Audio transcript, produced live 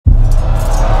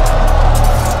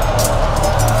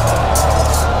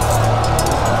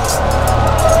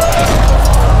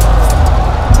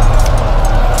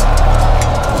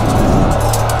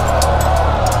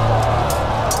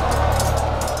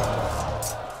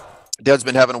Dad's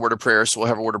been having a word of prayer, so we'll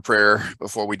have a word of prayer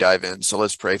before we dive in. So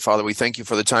let's pray. Father, we thank you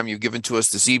for the time you've given to us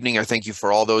this evening. I thank you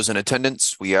for all those in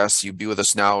attendance. We ask you be with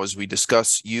us now as we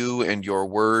discuss you and your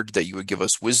word, that you would give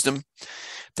us wisdom,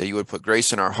 that you would put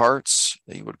grace in our hearts,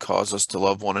 that you would cause us to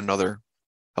love one another.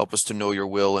 Help us to know your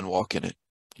will and walk in it.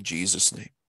 In Jesus' name,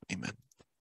 amen.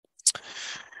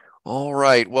 All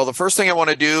right. Well, the first thing I want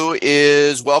to do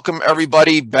is welcome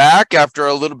everybody back after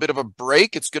a little bit of a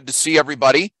break. It's good to see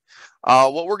everybody.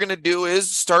 What we're going to do is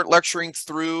start lecturing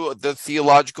through the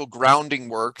theological grounding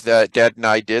work that Dad and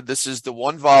I did. This is the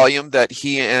one volume that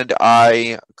he and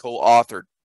I co-authored.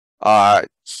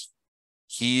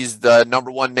 He's the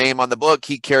 #1 name on the book.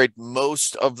 He carried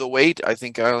most of the weight. I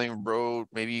think I only wrote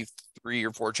maybe 3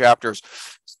 or 4 chapters.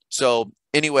 So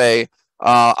anyway,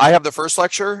 I have the first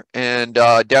lecture, and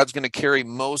Dad's going to carry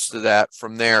most of that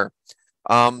from there.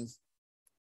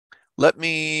 Let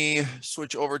me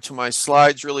switch over to my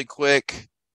slides really quick.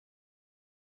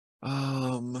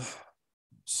 Let's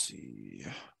see.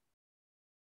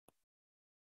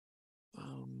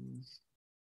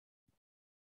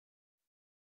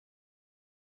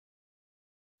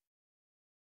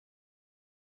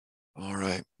 All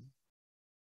right.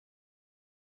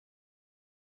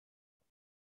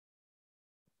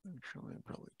 Actually,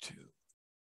 probably 2.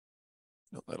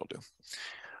 No, that'll do.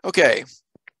 Okay.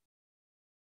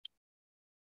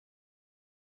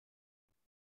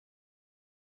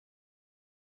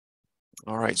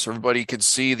 All right, so everybody can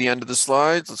see the end of the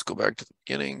slides. Let's go back to the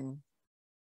beginning.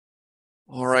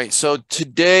 All right, so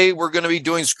today we're going to be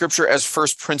doing scripture as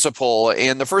first principle.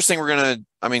 And the first thing we're going to,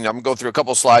 I'm going to go through a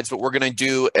couple slides, but we're going to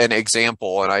do an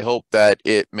example, and I hope that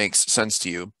it makes sense to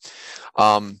you.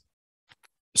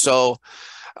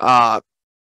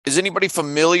 Is anybody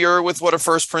familiar with what a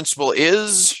first principle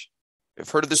is? I've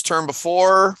heard of this term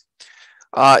before.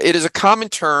 It is a common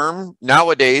term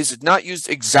nowadays. It's not used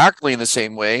exactly in the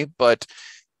same way, but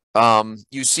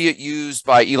you see it used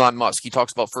by Elon Musk. He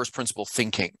talks about first principle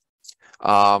thinking.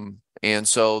 And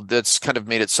so that's kind of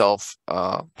made itself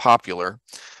popular.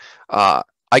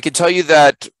 I can tell you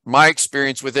that my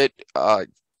experience with it, I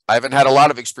haven't had a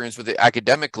lot of experience with it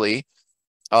academically,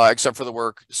 except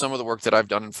for some of the work that I've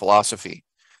done in philosophy.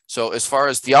 So as far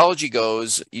as theology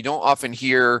goes, you don't often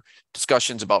hear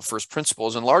discussions about first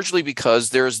principles, and largely because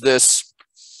there's this,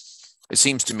 it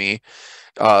seems to me,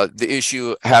 the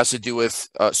issue has to do with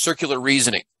circular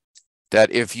reasoning,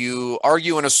 that if you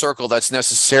argue in a circle, that's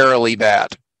necessarily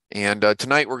bad. And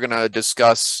tonight we're going to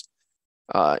discuss,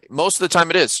 most of the time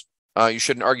it is, you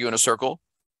shouldn't argue in a circle,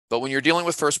 but when you're dealing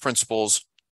with first principles,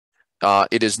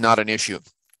 it is not an issue.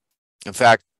 In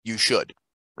fact, you should.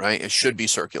 Right? It should be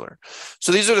circular.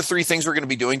 So these are the 3 things we're going to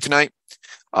be doing tonight.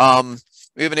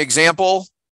 We have an example,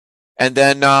 and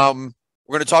then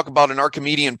we're going to talk about an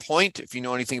Archimedean point, if you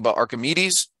know anything about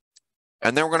Archimedes,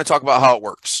 and then we're going to talk about how it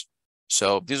works.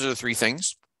 So these are the 3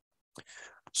 things.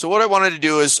 So what I wanted to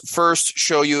do is first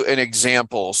show you an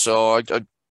example. So I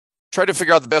tried to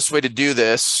figure out the best way to do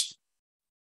this,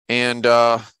 and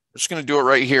I'm just going to do it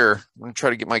right here. I'm going to try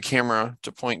to get my camera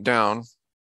to point down.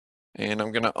 And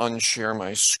I'm going to unshare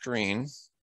my screen.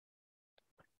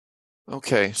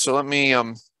 Okay, so let me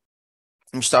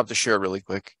stop the share really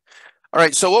quick. All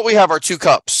right, so what we have are 2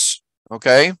 cups,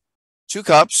 okay? 2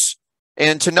 cups.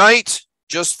 And tonight,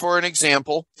 just for an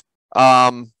example,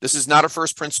 this is not a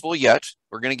first principle yet.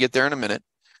 We're going to get there in a minute.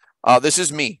 This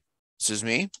is me. This is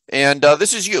me. And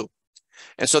this is you.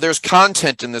 And so there's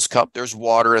content in this cup. There's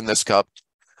water in this cup.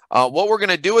 What we're going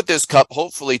to do with this cup,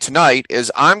 hopefully tonight, is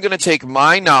I'm going to take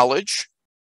my knowledge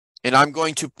and I'm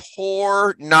going to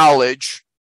pour knowledge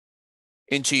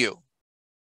into you.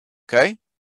 Okay?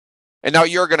 And now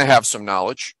you're going to have some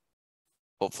knowledge,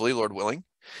 hopefully, Lord willing.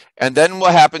 And then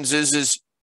what happens is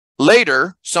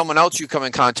later, someone else you come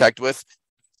in contact with,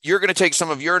 you're going to take some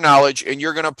of your knowledge and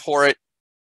you're going to pour it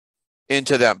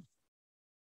into them.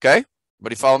 Okay?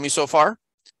 Everybody follow me so far?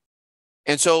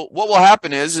 And so what will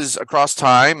happen is across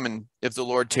time, and if the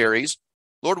Lord tarries,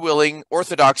 Lord willing,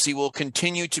 orthodoxy will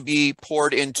continue to be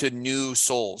poured into new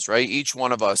souls, right? Each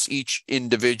one of us, each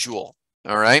individual,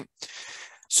 all right?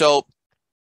 So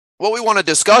what we want to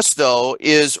discuss, though,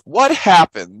 is what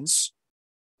happens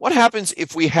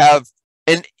if we have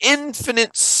an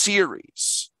infinite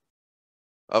series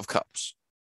of cups.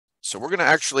 So we're going to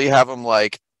actually have them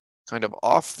like kind of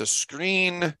off the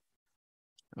screen,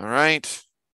 all right?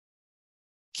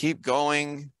 Keep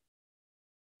going,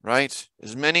 right?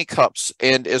 As many cups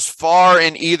and as far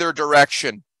in either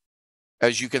direction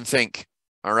as you can think,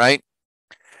 all right?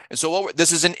 And so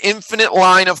this is an infinite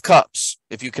line of cups,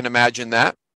 if you can imagine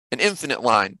that, an infinite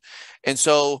line. And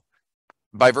so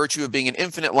by virtue of being an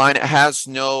infinite line, it has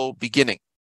no beginning.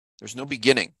 There's no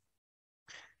beginning.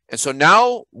 And so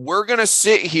now we're going to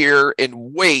sit here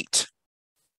and wait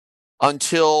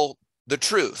until the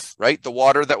truth, right? The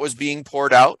water that was being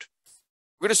poured out.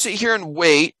 We're going to sit here and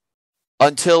wait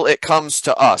until it comes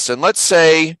to us. And let's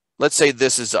say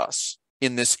this is us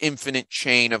in this infinite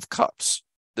chain of cups.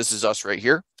 This is us right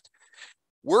here.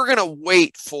 We're going to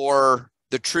wait for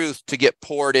the truth to get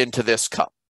poured into this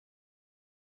cup.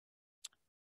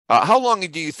 How long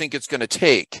do you think it's going to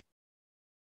take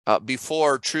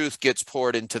before truth gets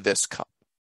poured into this cup?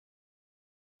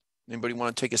 Anybody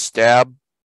want to take a stab?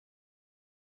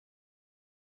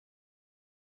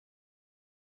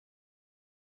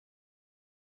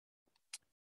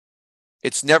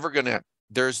 There's never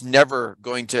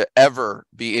going to ever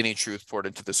be any truth poured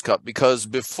into this cup, because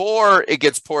before it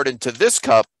gets poured into this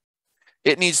cup,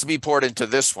 it needs to be poured into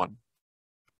this one.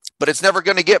 But it's never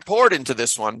going to get poured into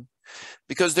this one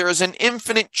because there is an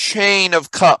infinite chain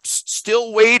of cups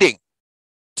still waiting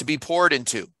to be poured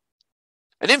into.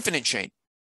 An infinite chain.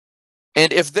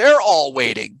 And if they're all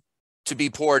waiting to be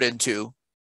poured into,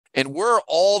 and we're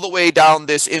all the way down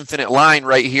this infinite line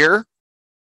right here,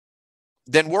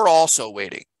 then we're also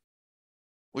waiting.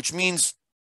 Which means,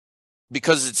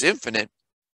 because it's infinite,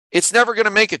 it's never going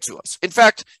to make it to us. In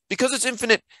fact, because it's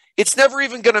infinite, it's never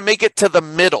even going to make it to the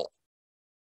middle.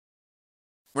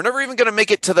 We're never even going to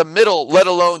make it to the middle, let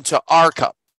alone to our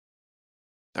cup.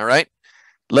 All right?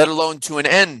 Let alone to an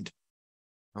end.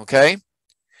 Okay?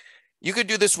 You could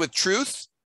do this with truth.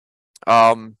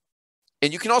 And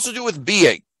you can also do it with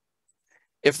being.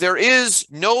 If there is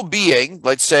no being,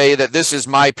 let's say that this is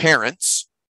my parents,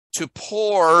 to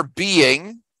pour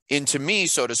being into me,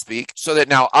 so to speak, so that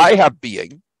now I have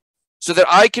being, so that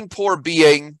I can pour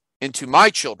being into my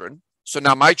children, so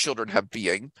now my children have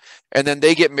being, and then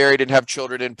they get married and have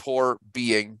children and pour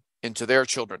being into their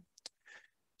children.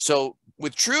 So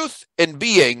with truth and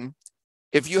being,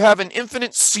 if you have an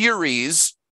infinite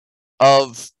series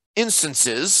of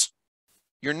instances,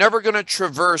 you're never going to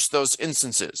traverse those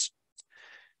instances,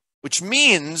 which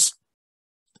means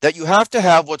that you have to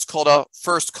have what's called a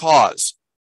first cause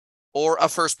or a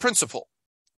first principle.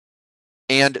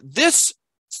 And this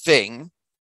thing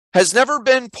has never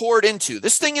been poured into.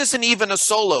 This thing isn't even a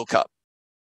solo cup.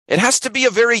 It has to be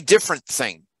a very different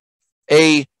thing,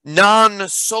 a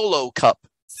non-solo cup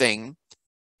thing.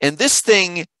 And this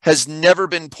thing has never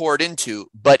been poured into,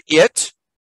 but it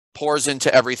pours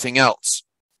into everything else.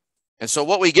 And so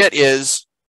what we get is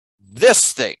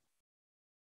this thing.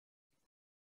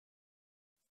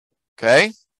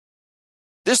 Okay?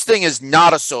 This thing is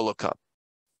not a solo cup.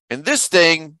 And this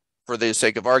thing, for the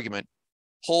sake of argument,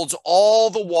 holds all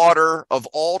the water of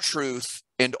all truth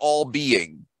and all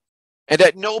being. And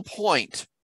at no point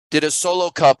did a solo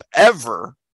cup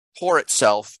ever pour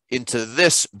itself into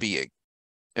this being.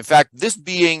 In fact, this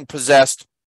being possessed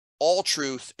all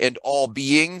truth and all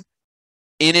being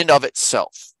in and of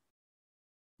itself.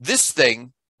 This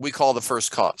thing we call the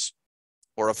first cause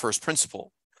or a first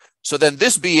principle. So then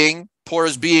this being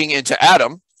pours being into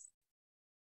Adam,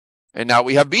 and now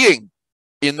we have being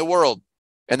in the world.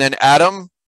 And then Adam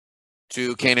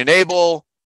to Cain and Abel,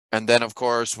 and then of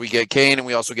course we get Cain and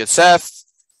we also get Seth,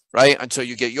 right? Until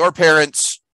you get your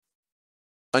parents,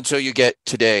 until you get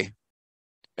today.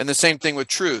 And the same thing with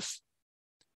truth,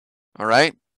 all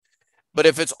right? But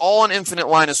if it's all an infinite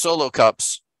line of solo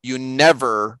cups, you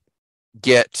never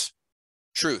get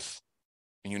truth,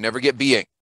 and you never get being.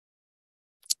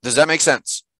 Does that make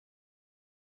sense?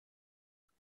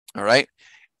 All right.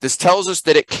 This tells us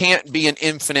that it can't be an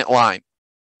infinite line.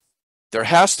 There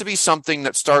has to be something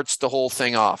that starts the whole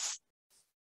thing off.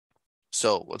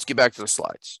 So let's get back to the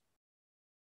slides.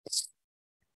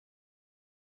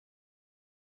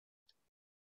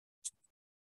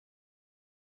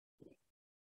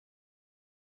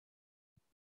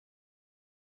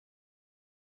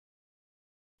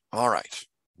 All right.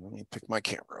 Let me pick my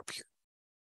camera up here.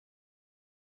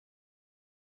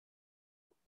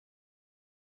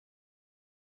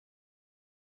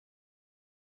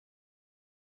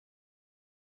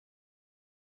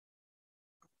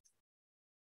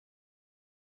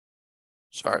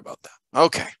 Sorry about that.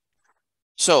 Okay.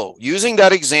 So using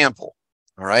that example,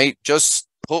 all right, just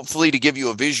hopefully to give you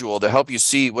a visual to help you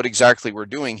see what exactly we're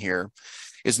doing here,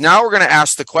 is now we're going to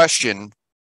ask the question,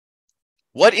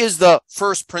 what is the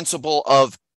first principle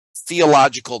of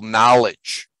theological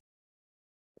knowledge?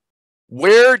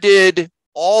 Where did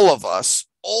all of us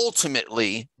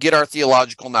ultimately get our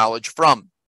theological knowledge from?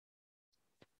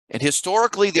 And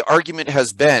historically, the argument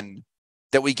has been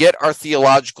that we get our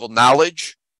theological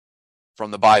knowledge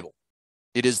from the Bible.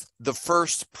 It is the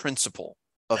first principle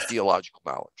of theological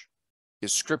knowledge,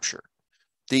 is Scripture.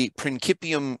 the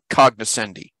principium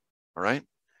cognoscendi, all right?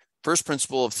 First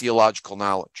principle of theological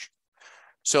knowledge.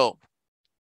 So,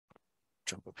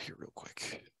 jump up here real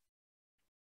quick.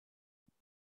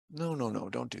 No,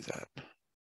 don't do that.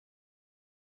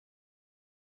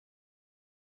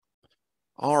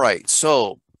 All right,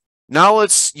 so now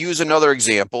let's use another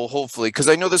example, hopefully, because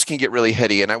I know this can get really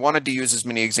heady, and I wanted to use as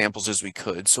many examples as we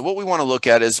could. So what we want to look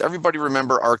at is, everybody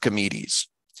remember Archimedes.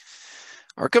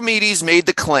 Archimedes made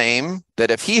the claim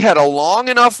that if he had a long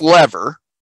enough lever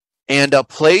and a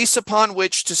place upon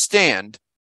which to stand,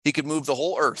 he could move the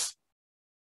whole earth.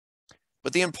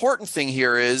 But the important thing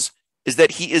here is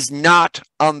that he is not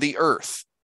on the earth.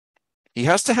 He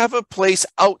has to have a place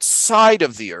outside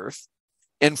of the earth,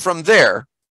 and from there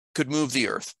could move the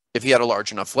earth if he had a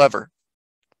large enough lever.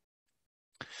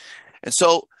 And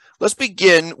so let's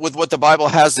begin with what the Bible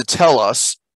has to tell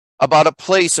us about a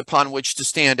place upon which to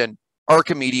stand, an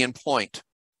Archimedean point.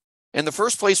 And the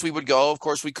first place we would go, of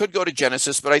course, we could go to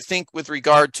Genesis, but I think with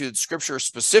regard to Scripture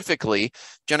specifically,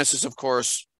 Genesis, of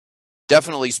course,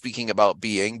 definitely speaking about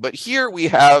being, but here we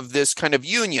have this kind of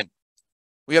union.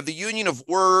 We have the union of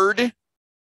word,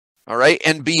 all right,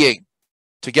 and being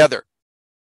together.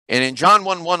 And in John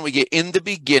 1:1, we get, in the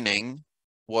beginning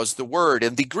was the word.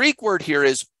 And the Greek word here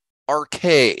is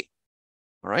arche.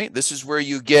 All right, this is where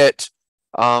you get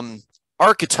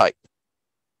archetype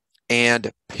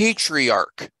and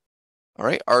patriarch, all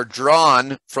right, are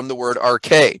drawn from the word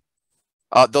arche.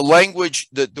 The language,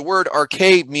 the word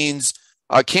arche means,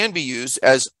 can be used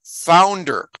as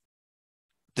founder.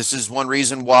 This is one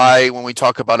reason why when we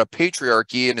talk about a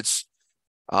patriarchy, and it's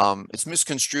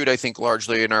misconstrued, I think,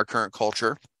 largely in our current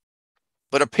culture,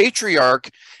 but a patriarch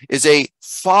is a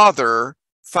father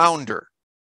founder.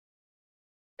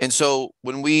 And so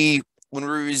when we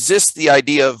resist the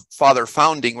idea of father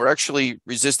founding, we're actually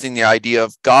resisting the idea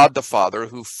of God the Father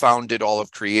who founded all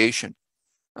of creation.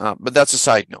 But that's a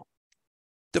side note.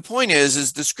 The point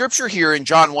is the scripture here in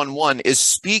John 1:1 is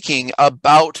speaking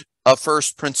about a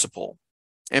first principle.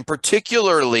 And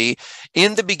particularly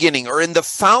in the beginning, or in the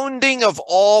founding of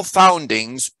all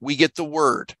foundings, we get the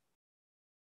word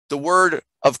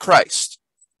of Christ.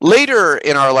 Later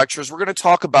in our lectures, we're going to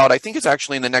talk about, I think it's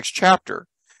actually in the next chapter,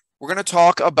 we're going to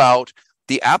talk about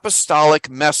the apostolic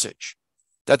message,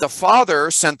 that the Father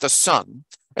sent the Son,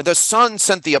 and the Son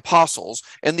sent the apostles,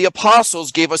 and the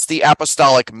apostles gave us the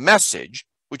apostolic message,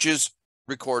 which is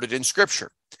recorded in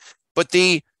Scripture. But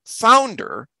the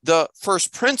founder, the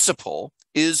first principle,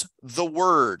 is the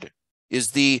Word,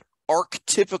 is the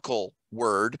archetypical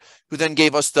Word, who then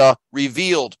gave us the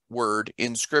revealed Word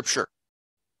in Scripture.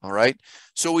 All right?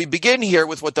 So we begin here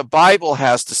with what the Bible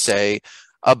has to say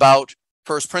about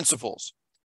first principles.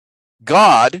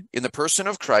 God, in the person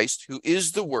of Christ, who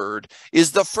is the Word,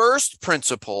 is the first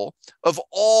principle of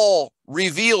all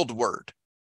revealed Word.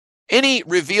 Any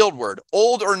revealed word,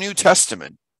 Old or New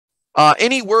Testament,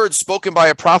 any word spoken by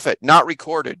a prophet, not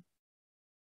recorded,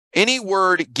 any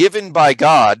word given by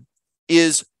God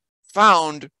is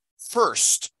found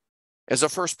first as a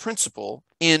first principle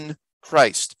in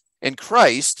Christ. And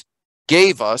Christ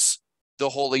gave us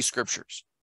the Holy Scriptures.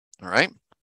 All right.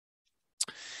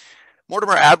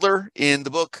 Mortimer Adler, in the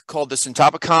book called the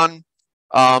Syntopicon,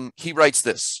 he writes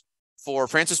this: for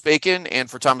Francis Bacon and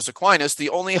for Thomas Aquinas, the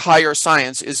only higher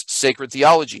science is sacred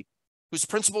theology, whose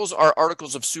principles are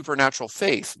articles of supernatural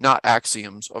faith, not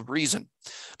axioms of reason.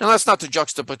 Now, that's not to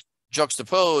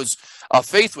juxtapose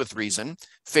faith with reason.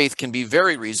 Faith can be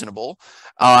very reasonable,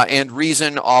 and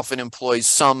reason often employs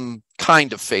some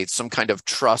kind of faith, some kind of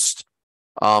trust,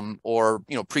 or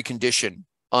precondition,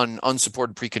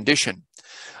 unsupported precondition.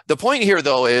 The point here,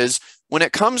 though, is when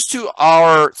it comes to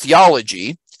our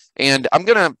theology, and I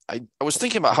was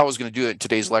thinking about how I was going to do it in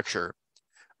today's lecture.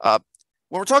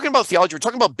 When we're talking about theology, we're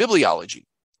talking about bibliology.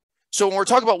 So when we're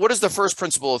talking about what is the first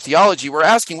principle of theology, we're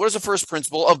asking, what is the first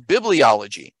principle of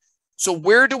bibliology? So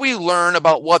where do we learn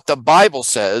about what the Bible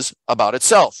says about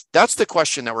itself? That's the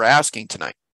question that we're asking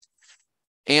tonight.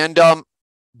 And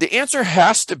the answer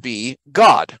has to be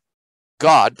God.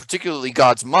 God, particularly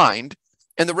God's mind,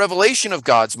 and the revelation of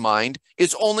God's mind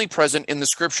is only present in the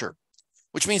Scripture,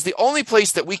 which means the only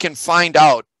place that we can find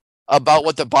out about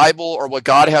what the Bible or what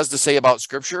God has to say about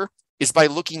Scripture is by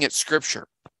looking at Scripture.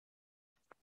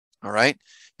 All right?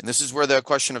 And this is where the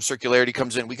question of circularity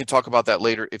comes in. We can talk about that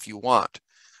later if you want.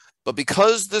 But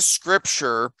because the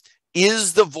Scripture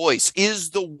is the voice,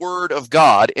 is the Word of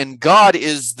God, and God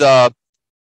is the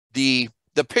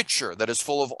pitcher that is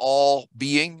full of all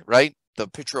being, right? The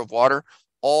pitcher of water,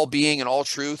 all being and all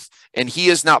truth, and He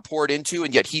is not poured into,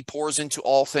 and yet He pours into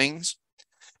all things.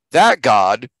 That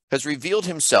God has revealed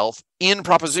Himself in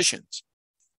propositions.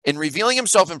 In revealing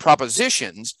himself in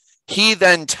propositions, he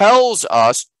then tells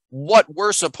us what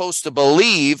we're supposed to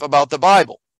believe about the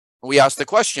Bible. We ask the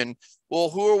question,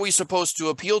 well, who are we supposed to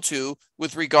appeal to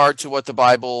with regard to what the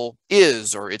Bible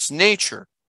is or its nature?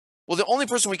 Well, the only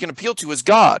person we can appeal to is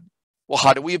God. Well,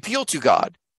 how do we appeal to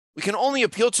God? We can only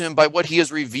appeal to him by what he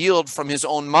has revealed from his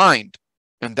own mind,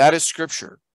 and that is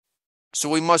Scripture. So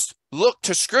we must look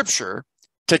to Scripture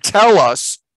to tell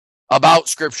us about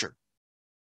Scripture.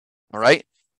 All right?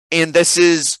 And this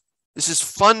is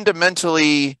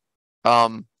fundamentally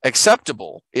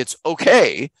acceptable. It's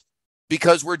okay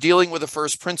because we're dealing with a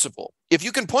first principle. If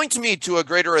you can point to me to a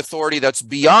greater authority that's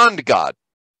beyond God,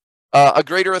 a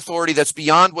greater authority that's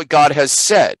beyond what God has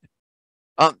said,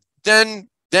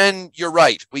 then you're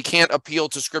right. We can't appeal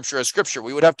to Scripture as Scripture.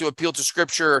 We would have to appeal to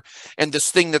Scripture and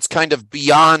this thing that's kind of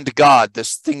beyond God,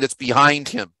 this thing that's behind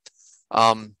him.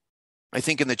 I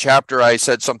think in the chapter I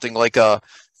said something like a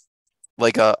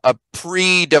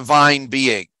pre-divine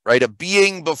being, right? A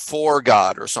being before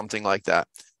God or something like that.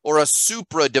 Or a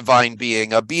supra-divine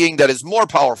being, a being that is more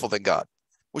powerful than God,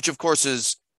 which of course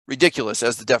is ridiculous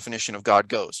as the definition of God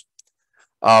goes.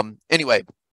 Anyway,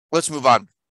 let's move on.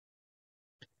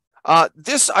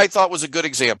 This I thought was a good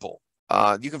example.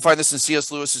 You can find this in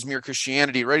C.S. Lewis's Mere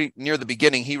Christianity, right near the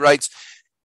beginning. He writes,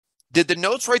 did the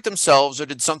notes write themselves, or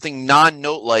did something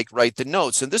non-note-like write the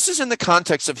notes? And this is in the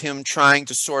context of him trying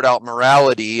to sort out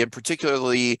morality, and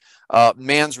particularly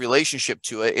man's relationship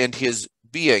to it and his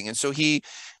being. And so he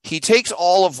takes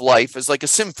all of life as like a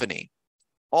symphony.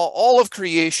 All of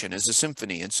creation is a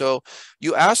symphony. And so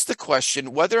you ask the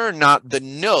question whether or not the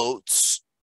notes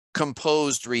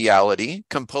composed reality,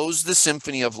 composed the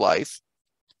symphony of life,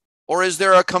 or is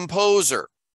there a composer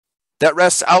that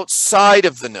rests outside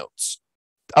of the notes,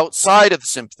 outside of the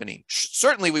symphony?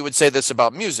 Certainly we would say this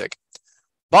about music.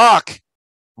 Bach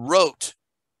wrote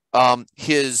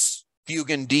his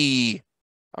Fugue in D,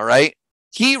 all right?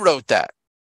 He wrote that.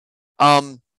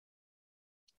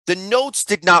 The notes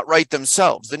did not write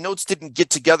themselves. The notes didn't get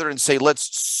together and say,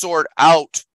 let's sort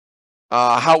out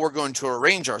how we're going to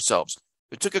arrange ourselves.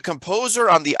 It took a composer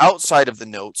on the outside of the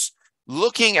notes,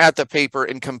 looking at the paper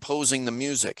and composing the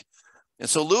music. And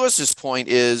so Lewis's point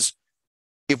is,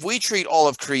 if we treat all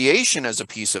of creation as a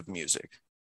piece of music,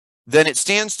 then it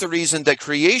stands to reason that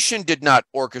creation did not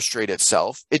orchestrate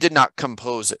itself. It did not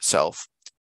compose itself.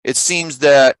 It seems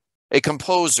that a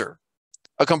composer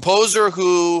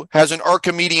who has an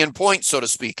Archimedean point, so to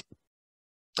speak,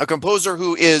 a composer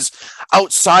who is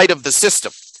outside of the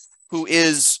system, who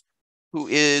has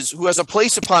a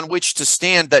place upon which to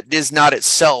stand that is not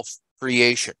itself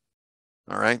creation.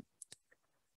 All right.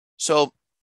 So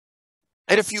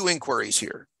I had a few inquiries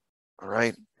here. All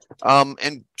right.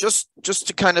 And just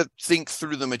to kind of think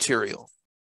through the material.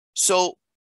 So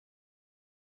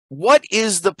what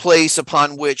is the place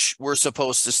upon which we're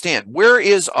supposed to stand? Where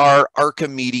is our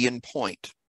Archimedean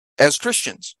point as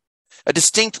Christians? A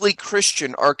distinctly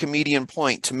Christian Archimedean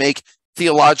point to make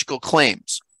theological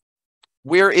claims.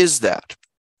 Where is that?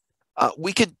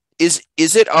 Is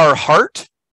it our heart?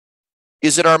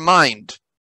 Is it our mind?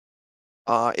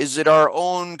 Is it our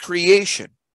own creation?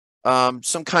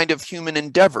 Some kind of human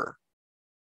endeavor?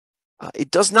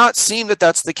 It does not seem that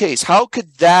that's the case. How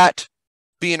could that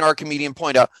be an Archimedean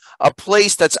point? A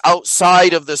place that's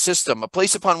outside of the system, a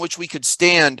place upon which we could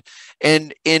stand,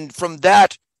 and from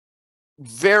that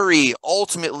very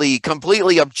ultimately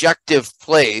completely objective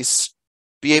place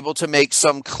be able to make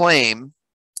some claim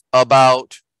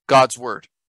about God's word.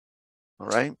 All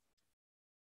right.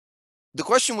 The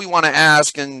question we want to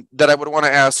ask, and that I would want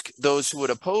to ask those who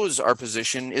would oppose our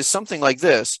position, is something like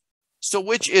this. So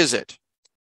which is it?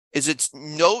 Is it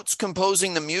notes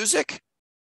composing the music,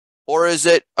 or is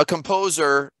it a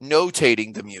composer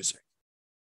notating the music?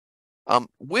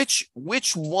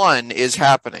 Which one is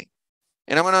happening?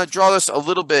 And I'm going to draw this a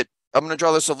little bit. I'm going to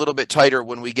draw this a little bit tighter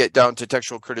when we get down to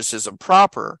textual criticism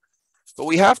proper. But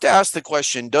we have to ask the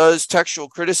question: does textual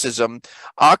criticism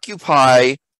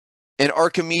occupy an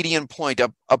Archimedean point,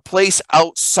 a place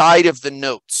outside of the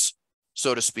notes,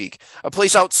 so to speak, a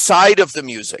place outside of the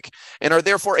music, and are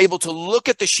therefore able to look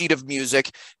at the sheet of music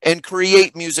and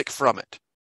create music from it?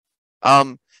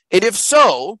 And if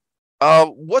so,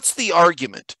 what's the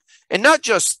argument? And not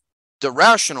just the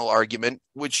rational argument,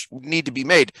 which need to be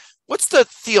made. What's the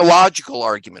theological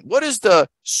argument? What does the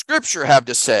Scripture have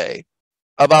to say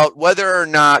about whether or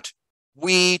not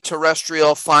we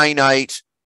terrestrial finite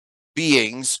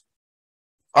beings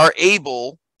are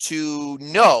able to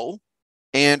know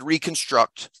and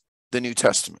reconstruct the New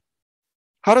Testament?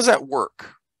 How does that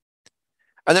work?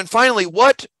 And then finally,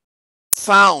 what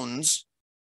founds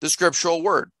the scriptural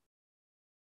word?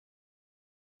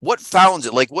 what founds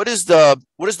it? Like, what is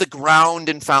the ground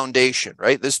and foundation,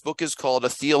 right? This book is called A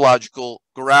Theological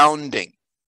Grounding.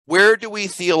 Where do we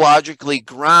theologically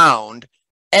ground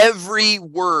every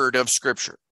word of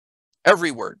Scripture?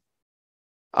 Every word.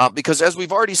 Because as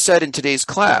we've already said in today's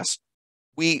class,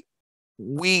 we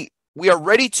are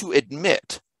ready to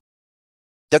admit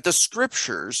that the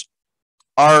Scriptures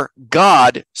are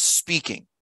God speaking.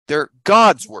 They're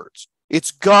God's words.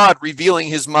 It's God revealing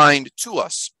his mind to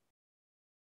us.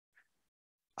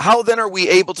 How then are we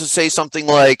able to say something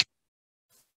like,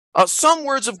 some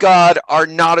words of God are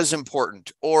not as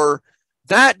important, or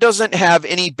that doesn't have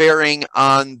any bearing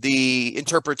on the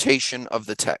interpretation of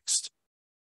the text?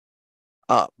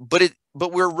 But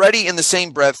we're ready in the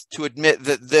same breath to admit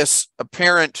that this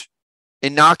apparent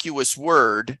innocuous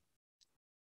word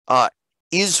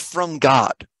is from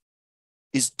God,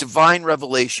 is divine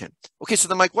revelation. Okay, so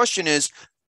then my question is,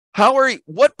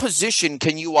 what position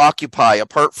can you occupy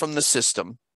apart from the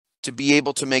system to be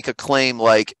able to make a claim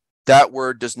like that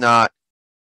word does not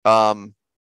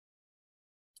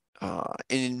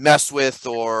mess with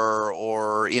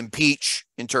or impeach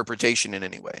interpretation in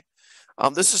any way?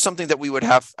 This is something that we would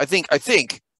have, I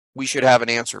think we should have an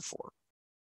answer for.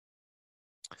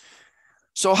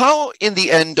 So how in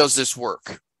the end does this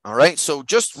work? All right, so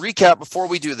just recap before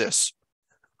we do this.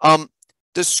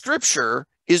 The Scripture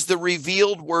is the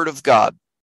revealed word of God,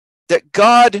 that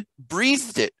God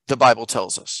breathed it, the Bible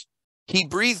tells us. He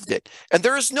breathed it. And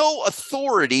there is no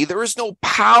authority, there is no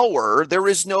power, there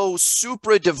is no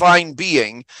supra-divine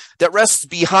being that rests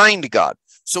behind God.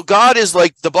 So God is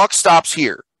like, the buck stops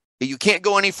here. You can't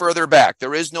go any further back.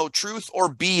 There is no truth or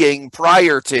being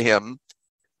prior to him.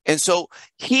 And so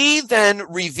he then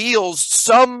reveals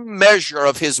some measure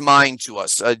of his mind to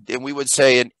us, and we would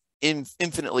say an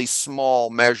infinitely small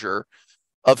measure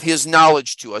of his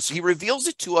knowledge to us. He reveals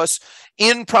it to us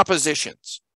in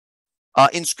propositions,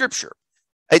 in Scripture.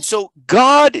 And so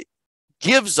God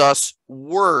gives us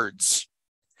words,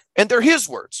 and they're his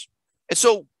words. And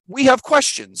so we have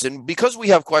questions, and because we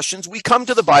have questions, we come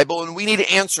to the Bible and we need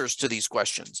answers to these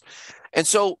questions. And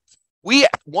so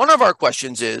one of our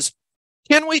questions is,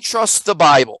 can we trust the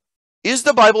Bible? Is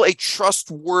the Bible a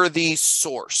trustworthy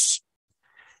source?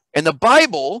 And the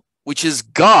Bible, which is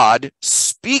God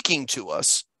speaking to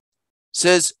us,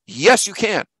 says, yes, you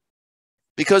can.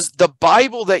 Because the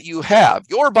Bible that you have,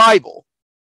 your Bible,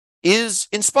 is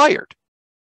inspired.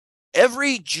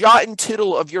 Every jot and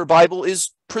tittle of your Bible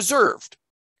is preserved.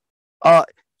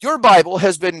 Your Bible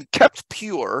has been kept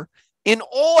pure in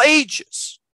all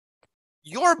ages.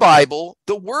 Your Bible,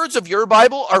 the words of your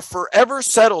Bible are forever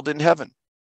settled in heaven.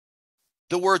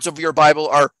 The words of your Bible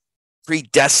are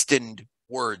predestined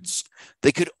words.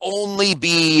 They could only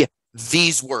be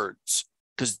these words,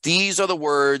 because these are the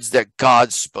words that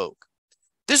God spoke.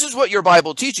 This is what your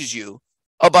Bible teaches you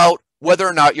about whether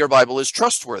or not your Bible is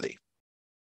trustworthy.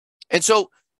 And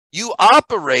so you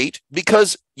operate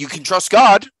because you can trust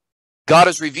God. God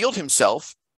has revealed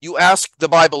himself. You ask the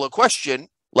Bible a question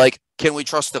like, can we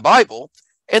trust the Bible?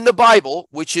 And the Bible,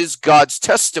 which is God's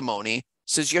testimony,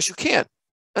 says, yes, you can.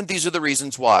 And these are the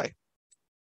reasons why.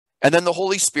 And then the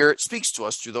Holy Spirit speaks to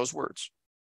us through those words.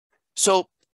 So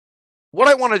what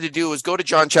I wanted to do is go to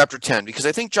John chapter 10, because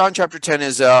I think John chapter 10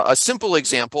 is a simple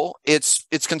example. It's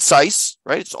concise,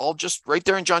 right? It's all just right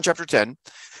there in John chapter 10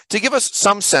 to give us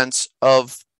some sense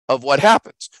of what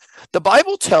happens. The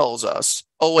Bible tells us,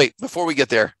 oh, wait, before we get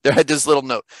there, I had this little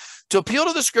note. To appeal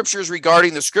to the Scriptures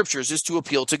regarding the Scriptures is to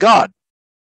appeal to God.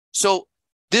 So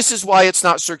this is why it's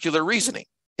not circular reasoning.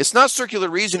 It's not circular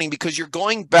reasoning because you're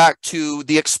going back to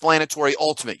the explanatory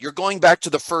ultimate. You're going back to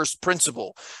the first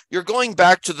principle. You're going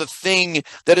back to the thing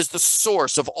that is the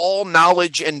source of all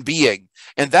knowledge and being.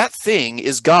 And that thing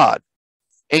is God.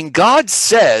 And God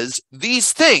says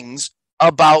these things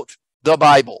about the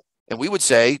Bible. And we would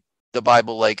say the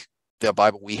Bible, like the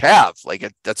Bible we have,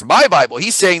 like that's my Bible.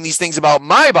 He's saying these things about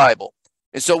my Bible.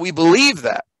 And so we believe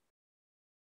that.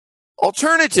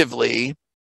 Alternatively,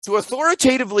 to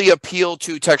authoritatively appeal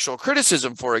to textual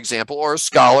criticism, for example, or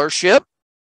scholarship,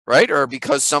 right? Or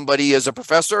because somebody is a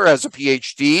professor, has a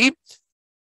PhD,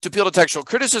 to appeal to textual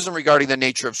criticism regarding the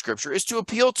nature of Scripture is to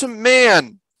appeal to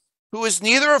man, who is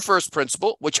neither a first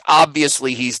principle, which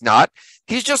obviously he's not.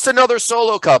 He's just another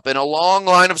solo cup in a long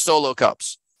line of solo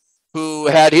cups who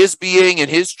had his being and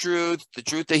his truth, the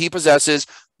truth that he possesses,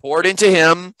 poured into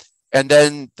him. And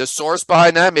then the source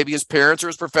behind that, maybe his parents or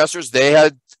his professors, they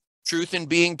had truth and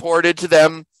being poured into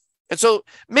them. And so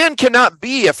man cannot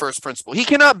be a first principle. He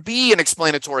cannot be an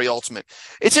explanatory ultimate.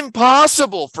 It's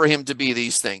impossible for him to be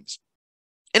these things.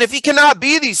 And if he cannot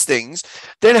be these things,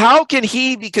 then how can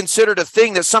he be considered a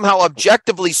thing that somehow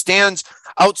objectively stands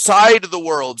outside of the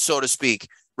world, so to speak,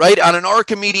 right, on an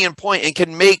Archimedean point, and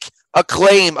can make a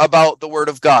claim about the Word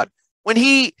of God, when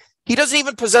he doesn't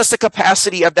even possess the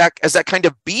capacity of that as that kind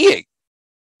of being.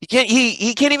 He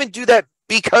can't even do that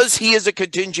because he is a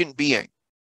contingent being.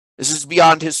 This is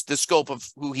beyond the scope of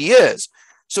who he is.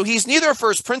 So he's neither a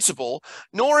first principle,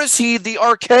 nor is he the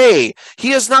arche.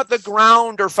 He is not the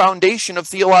ground or foundation of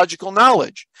theological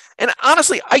knowledge. And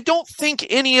honestly, I don't think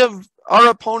any of our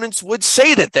opponents would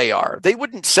say that they are. They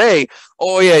wouldn't say,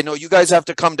 oh yeah, no, you guys have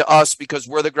to come to us because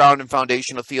we're the ground and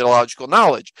foundation of theological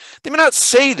knowledge. They may not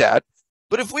say that,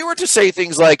 but if we were to say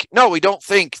things like, no, we don't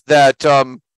think that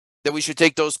that we should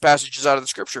take those passages out of the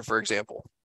scripture, for example.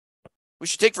 We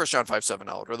should take 1 John 5:7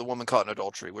 out, or the woman caught in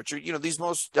adultery, which are, these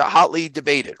most hotly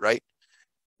debated, right?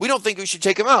 We don't think we should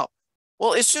take them out.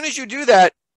 Well, as soon as you do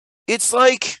that, it's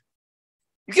like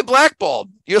you get blackballed.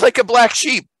 You're like a black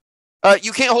sheep.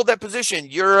 You can't hold that position.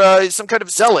 You're some kind of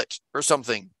zealot or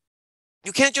something.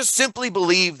 You can't just simply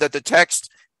believe that the text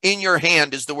in your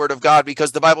hand is the Word of God,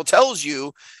 because the Bible tells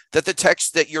you that the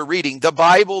text that you're reading, the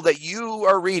Bible that you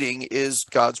are reading, is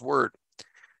God's Word.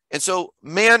 And so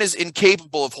man is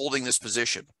incapable of holding this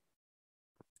position.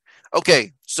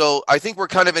 Okay, so I think we're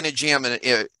kind of in a jam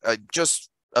just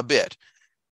a bit,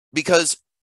 because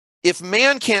if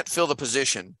man can't fill the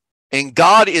position and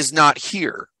God is not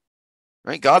here,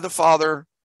 right? God the Father,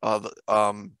 God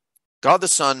the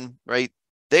Son, right?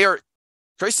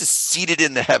 Christ is seated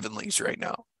in the heavenlies right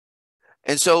now.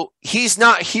 And so he's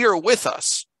not here with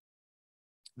us.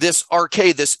 This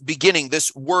arche, this beginning,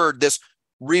 this word, this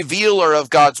revealer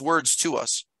of God's words to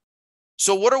us.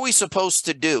 So what are we supposed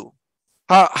to do?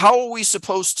 How are we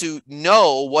supposed to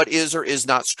know what is or is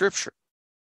not Scripture?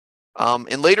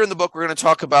 And later in the book, we're going to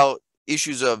talk about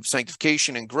issues of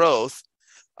sanctification and growth.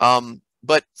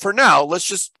 But for now, let's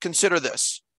just consider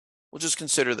this. We'll just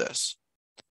consider this.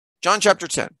 John chapter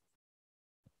 10.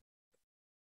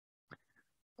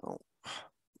 Oh,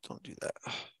 don't do that.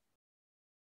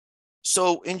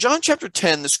 So in John chapter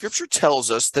 10, the scripture tells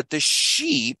us that the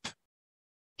sheep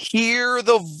hear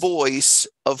the voice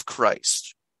of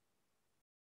Christ.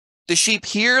 The sheep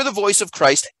hear the voice of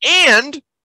Christ, and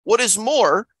what is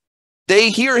more, they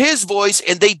hear his voice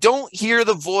and they don't hear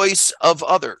the voice of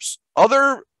others.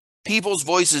 Other people's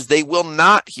voices they will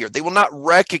not hear. They will not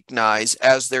recognize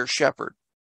as their shepherd.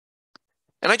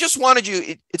 And I just wanted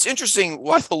you, it's interesting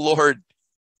why the Lord,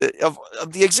 of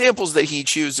the examples that he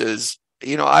chooses,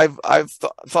 I've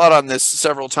thought on this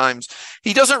several times.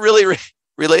 He doesn't really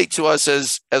relate to us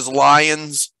as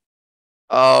lions.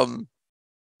 Bad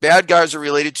guys are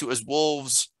related to as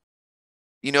wolves.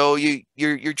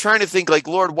 You're trying to think like,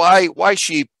 Lord, why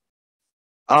sheep?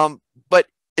 But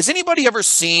has anybody ever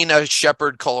seen a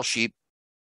shepherd call sheep?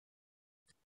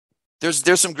 There's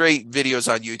some great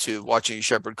videos on YouTube watching a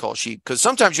shepherd call sheep, because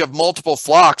sometimes you have multiple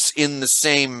flocks in the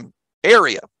same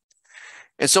area.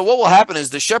 And so what will happen is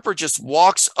the shepherd just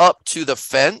walks up to the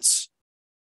fence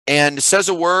and says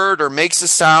a word or makes a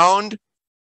sound,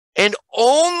 and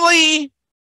only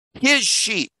his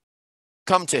sheep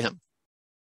come to him.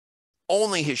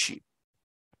 Only his sheep.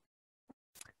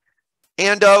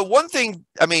 And one thing,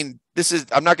 I'm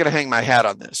not going to hang my hat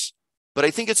on this, but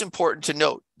I think it's important to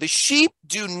note, the sheep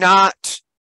they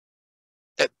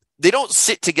don't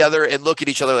sit together and look at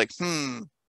each other like,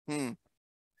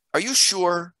 are you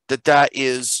sure that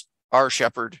is our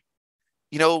shepherd?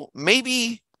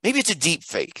 Maybe it's a deep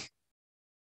fake,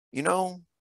 or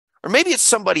maybe it's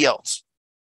somebody else.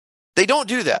 They don't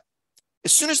do that.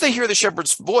 As soon as they hear the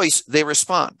shepherd's voice, they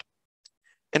respond.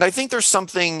 And I think there's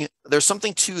something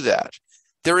to that.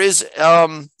 There is, I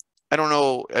don't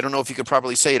know if you could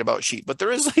properly say it about sheep, but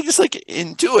there is it's like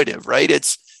intuitive, right?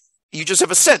 You just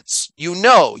have a sense, you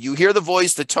hear the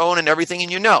voice, the tone and everything,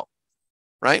 and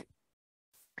right?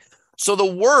 So the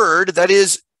word, that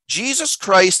is Jesus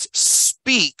Christ,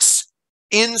 speaks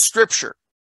in Scripture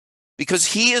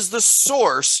because he is the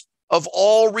source of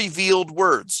all revealed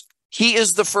words. He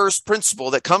is the first principle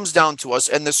that comes down to us,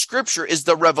 and the Scripture is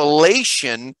the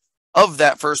revelation of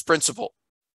that first principle.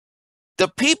 The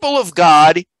people of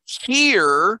God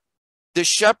hear the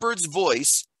shepherd's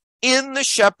voice in the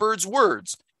shepherd's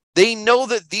words. They know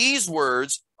that these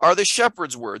words are the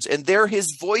shepherd's words, and there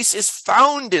his voice is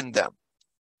found in them.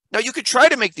 Now, you could try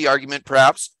to make the argument,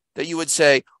 perhaps, that you would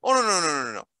say,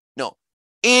 oh, no.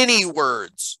 Any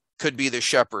words could be the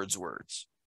shepherd's words.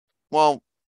 Well,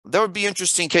 that would be an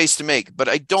interesting case to make, but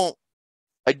I don't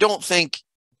think,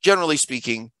 generally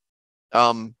speaking,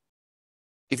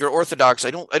 if you're Orthodox,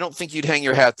 I don't think you'd hang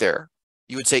your hat there.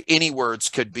 You would say any words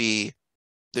could be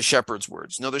the shepherd's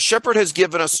words. No, the shepherd has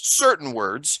given us certain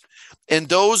words, and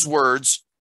those words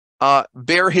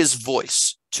bear his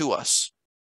voice to us.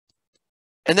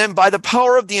 And then by the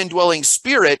power of the indwelling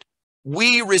Spirit,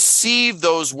 we receive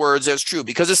those words as true,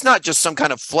 because it's not just some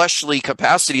kind of fleshly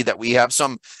capacity that we have,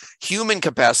 some human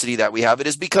capacity that we have. It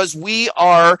is because we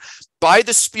are, by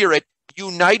the Spirit,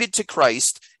 united to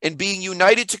Christ, and being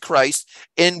united to Christ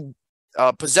and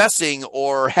possessing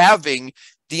or having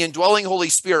the indwelling Holy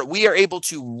Spirit, we are able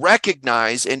to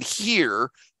recognize and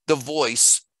hear the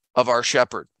voice of our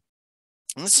shepherd.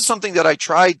 And this is something that I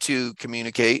tried to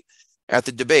communicate at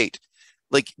the debate.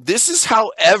 Like, this is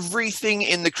how everything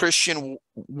in the Christian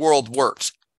world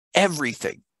works.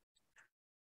 Everything.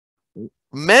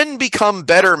 Men become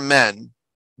better men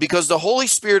because the Holy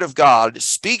Spirit of God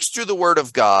speaks through the Word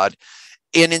of God,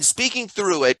 and in speaking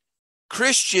through it,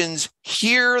 Christians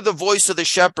hear the voice of the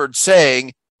shepherd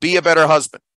saying, be a better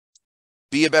husband,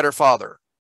 be a better father,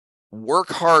 work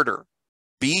harder,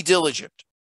 be diligent,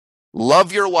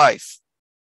 love your wife,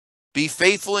 be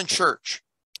faithful in church,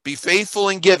 be faithful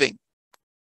in giving,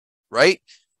 right?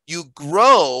 You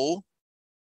grow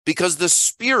because the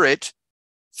Spirit,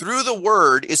 through the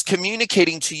Word, is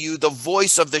communicating to you the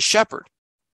voice of the shepherd.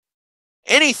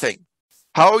 Anything,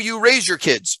 how you raise your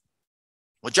kids,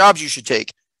 what jobs you should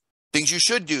take, things you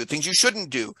should do, things you shouldn't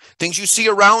do, things you see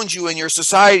around you in your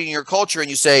society, in your culture, and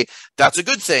you say, that's a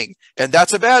good thing, and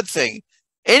that's a bad thing.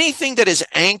 Anything that is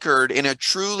anchored in a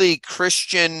truly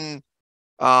Christian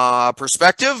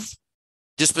perspective,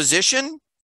 disposition,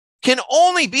 can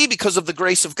only be because of the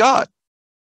grace of God.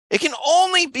 It can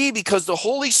only be because the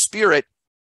Holy Spirit,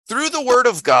 through the Word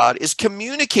of God, is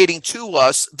communicating to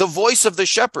us the voice of the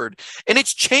shepherd, and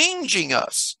it's changing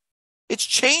us. It's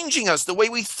changing us, the way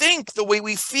we think, the way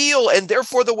we feel, and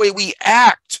therefore the way we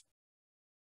act.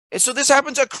 And so this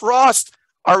happens across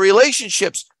our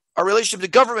relationships, our relationship to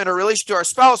government, our relationship to our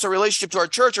spouse, our relationship to our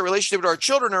church, our relationship to our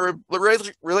children, our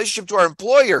relationship to our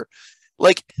employer,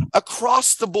 like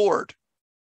across the board.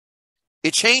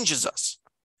 It changes us.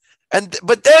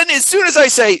 But then as soon as I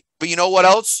say, but you know what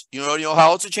else? You know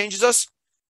how else it changes us?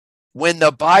 When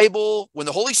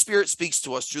the Holy Spirit speaks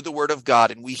to us through the Word of God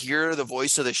and we hear the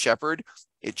voice of the shepherd,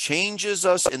 it changes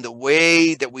us in the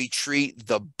way that we treat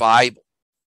the Bible,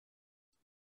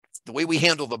 the way we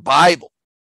handle the Bible,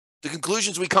 the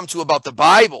conclusions we come to about the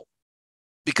Bible.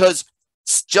 Because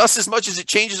just as much as it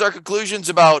changes our conclusions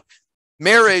about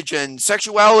marriage and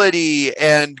sexuality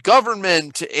and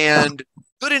government and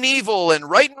good and evil and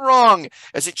right and wrong,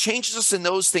 as it changes us in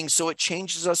those things, so it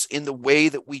changes us in the way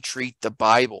that we treat the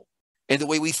Bible and the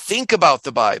way we think about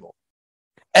the Bible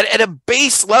at a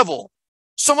base level.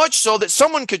 So much so that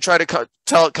someone could try to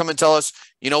come and tell us,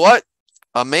 you know what?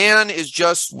 A man is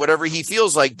just whatever he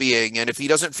feels like being. And if he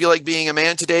doesn't feel like being a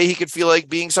man today, he could feel like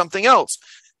being something else.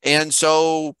 And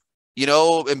so,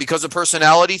 and because of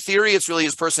personality theory, it's really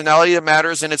his personality that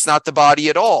matters, and it's not the body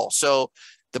at all. So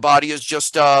the body is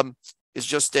just a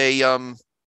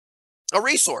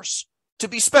resource to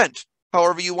be spent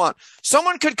however you want.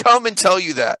 Someone could come and tell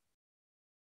you that,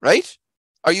 right?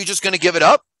 Are you just going to give it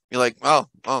up? You're like, oh,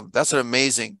 that's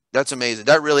amazing.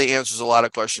 That really answers a lot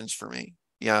of questions for me.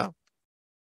 Yeah.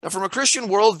 Now, from a Christian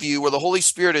worldview where the Holy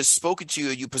Spirit has spoken to you,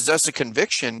 you possess a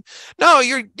conviction. No,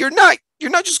 you're not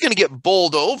just going to get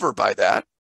bowled over by that,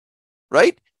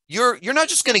 right? You're not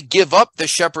just going to give up the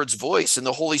shepherd's voice and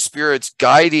the Holy Spirit's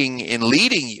guiding and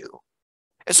leading you.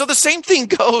 And so the same thing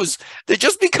goes that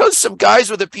just because some guys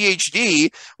with a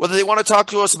PhD, whether they want to talk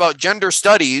to us about gender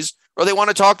studies or they want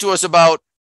to talk to us about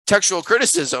textual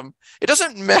criticism, it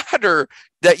doesn't matter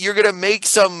that you're going to make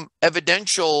some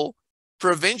evidential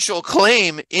provincial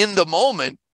claim in the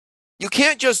moment. You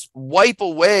can't just wipe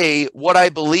away what I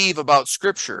believe about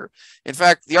Scripture. In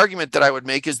fact, the argument that I would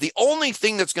make is the only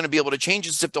thing that's going to be able to change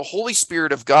is if the Holy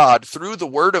Spirit of God, through the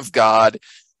Word of God,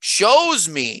 shows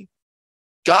me,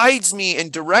 guides me,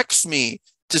 and directs me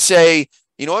to say,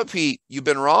 you know what, Pete, you've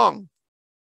been wrong.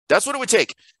 That's what it would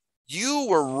take. You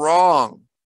were wrong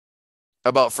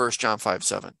about 1 John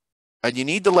 5:7, and you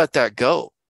need to let that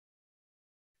go.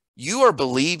 You are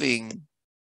believing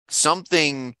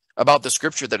something about the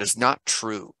Scripture that is not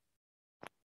true.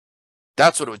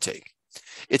 That's what it would take.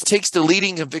 It takes the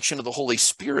leading conviction of the Holy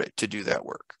Spirit to do that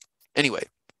work. Anyway,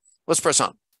 let's press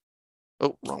on.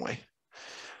 Oh, wrong way.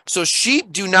 So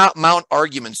sheep do not mount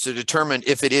arguments to determine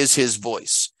if it is his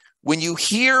voice. When you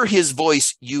hear his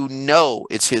voice, you know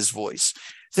it's his voice.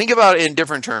 Think about it in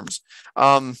different terms.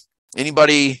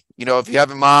 Anybody, if you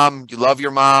have a mom, you love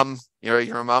your mom,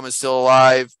 your mom is still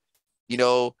alive.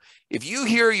 If you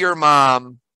hear your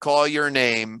mom call your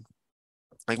name,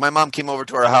 like my mom came over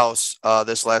to our house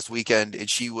this last weekend, and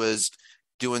she was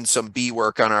doing some bee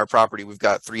work on our property. We've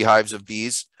got 3 hives of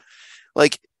bees.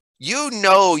 Like, You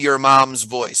know your mom's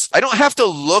voice. I don't have to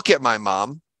look at my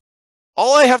mom.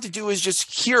 All I have to do is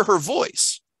just hear her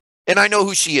voice, and I know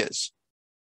who she is,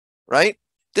 right?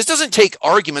 This doesn't take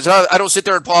arguments. I don't sit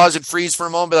there and pause and freeze for a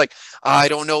moment, be like, I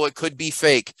don't know, it could be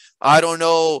fake. I don't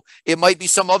know, it might be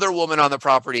some other woman on the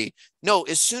property. No,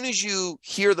 as soon as you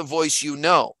hear the voice, you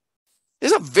know.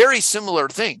 It's a very similar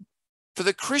thing for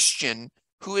the Christian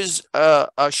who is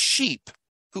a sheep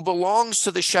who belongs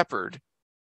to the shepherd.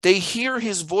 They hear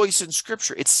his voice in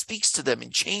Scripture. It speaks to them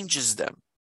and changes them.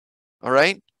 All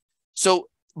right? So,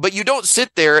 but you don't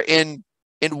sit there and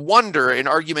wonder in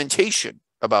argumentation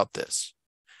about this.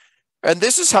 And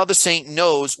this is how the saint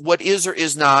knows what is or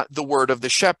is not the word of the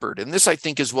shepherd. And this, I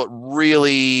think, is what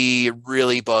really,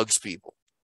 really bugs people,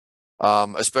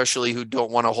 especially who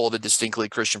don't want to hold a distinctly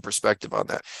Christian perspective on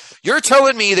that. You're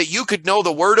telling me that you could know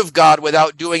the word of God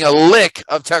without doing a lick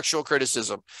of textual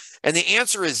criticism. And the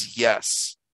answer is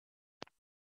yes.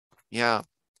 Yeah.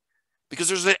 Because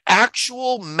there's an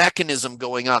actual mechanism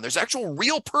going on. There's an actual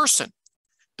real person.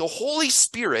 The Holy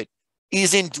Spirit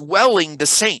is indwelling the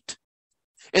saint.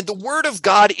 And the word of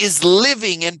God is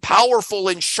living and powerful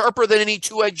and sharper than any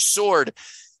two-edged sword.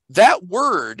 That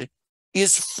word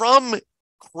is from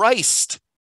Christ,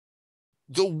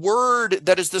 the word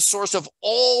that is the source of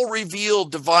all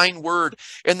revealed divine word.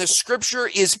 And the Scripture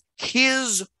is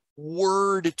his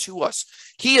word to us.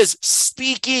 He is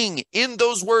speaking in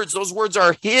those words. Those words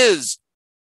are his.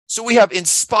 So we have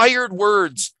inspired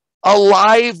words,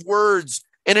 alive words,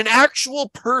 and an actual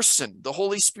person, the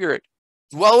Holy Spirit,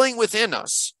 dwelling within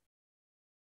us.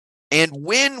 And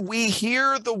when we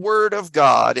hear the word of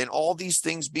God and all these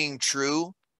things being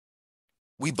true,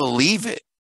 we believe it,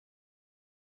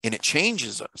 and it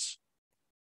changes us.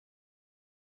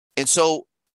 And so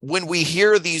when we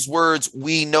hear these words,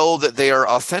 we know that they are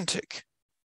authentic.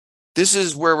 This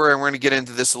is where we're going to get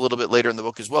into this a little bit later in the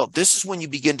book as well. This is when you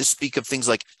begin to speak of things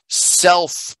like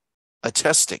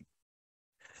self-attesting,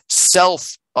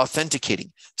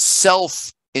 self-authenticating,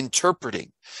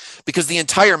 self-interpreting, because the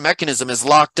entire mechanism is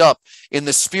locked up in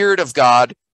the Spirit of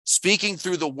God, speaking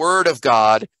through the Word of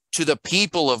God to the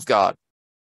people of God.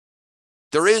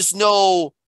 There is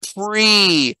no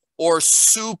pre or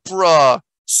supra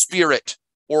spirit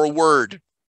or word.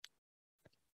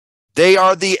 They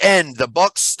are the end. The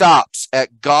buck stops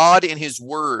at God and his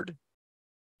word,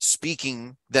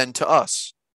 speaking then to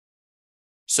us.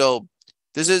 So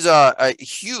this is a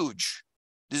huge,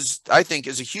 I think,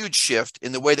 is a huge shift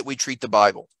in the way that we treat the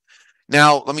Bible.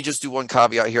 Now, let me just do one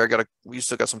caveat here. We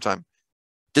still got some time.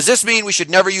 Does this mean we should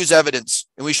never use evidence,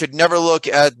 and we should never look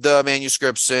at the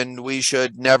manuscripts, and we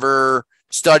should never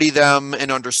study them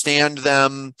and understand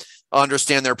them,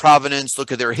 understand their provenance, look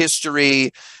at their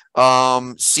history,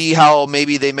 see how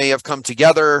maybe they may have come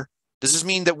together? Does this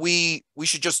mean that we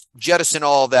should just jettison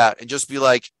all of that and just be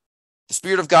like, the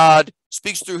Spirit of God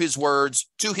speaks through his words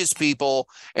to his people,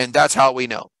 and that's how we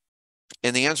know?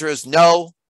 And the answer is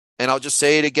no. And I'll just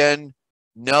say it again.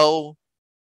 No.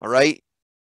 All right.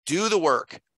 Do the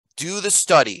work, do the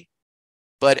study.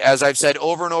 But as I've said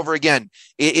over and over again,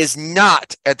 it is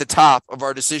not at the top of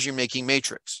our decision-making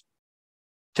matrix.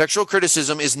 Textual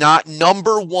criticism is not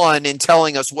number one in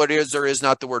telling us what is or is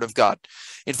not the word of God.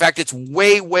 In fact, it's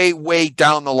way, way, way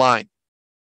down the line.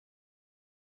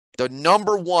 The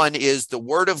number one is the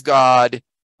word of God,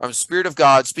 or Spirit of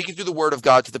God, speaking through the word of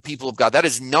God to the people of God. That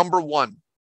is number one.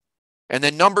 And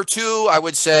then number two, I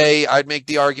would say, I'd make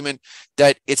the argument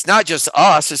that it's not just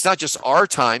us, it's not just our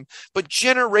time, but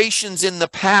generations in the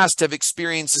past have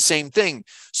experienced the same thing.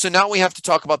 So now we have to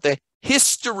talk about the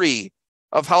history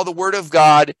of how the word of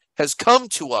God has come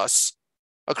to us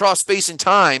across space and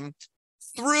time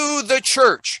through the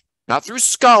church, not through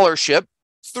scholarship,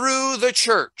 through the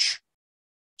church.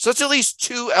 So that's at least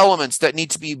two elements that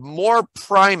need to be more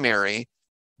primary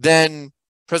than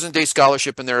present-day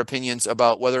scholarship and their opinions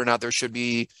about whether or not there should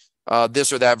be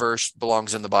this or that verse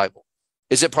belongs in the Bible.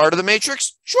 Is it part of the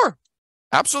matrix? Sure,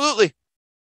 absolutely.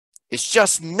 It's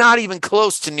just not even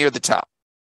close to near the top.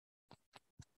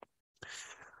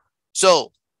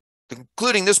 So,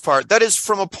 concluding this part, that is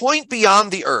from a point beyond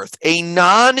the earth, a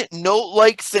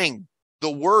non-note-like thing,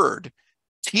 the word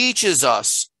teaches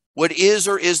us what is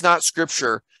or is not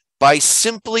Scripture by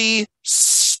simply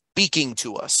speaking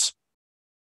to us.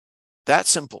 That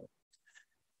simple.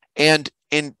 And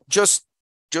just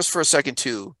for a second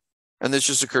too, and this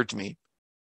just occurred to me,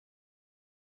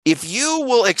 if you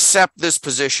will accept this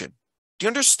position, do you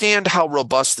understand how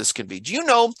robust this can be? Do you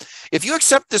know, if you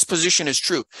accept this position as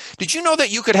true, did you know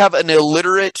that you could have an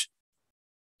illiterate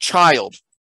child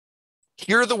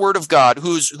hear the word of God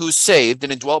who's saved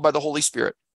and indwelt by the Holy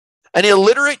Spirit, An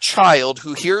illiterate child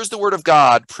who hears the word of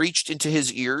God preached into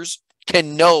his ears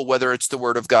can know whether it's the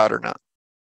word of God or not.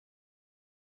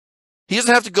 He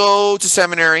doesn't have to go to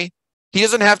seminary. He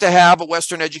doesn't have to have a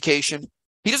Western education.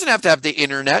 He doesn't have to have the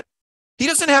internet. He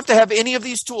doesn't have to have any of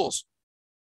these tools.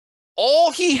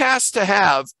 All he has to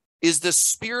have is the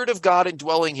Spirit of God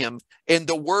indwelling him and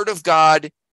the word of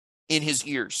God in his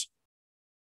ears.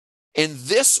 And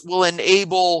this will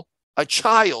enable a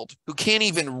child who can't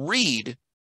even read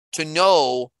to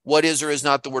know what is or is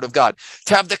not the word of God,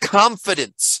 to have the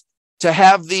confidence, to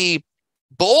have the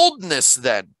boldness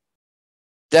then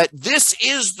that this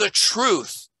is the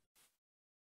truth.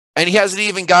 And he hasn't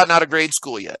even gotten out of grade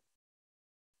school yet.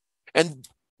 And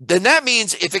then that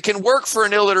means if it can work for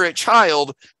an illiterate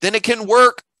child, then it can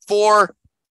work for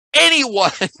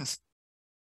anyone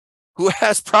who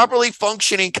has properly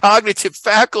functioning cognitive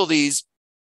faculties.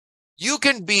 You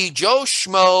can be Joe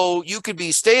Schmo, you could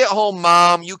be stay-at-home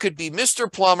mom, you could be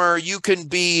Mr. Plumber, you can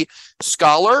be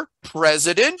scholar,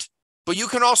 president, but you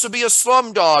can also be a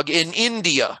slumdog in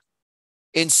India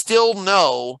and still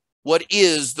know what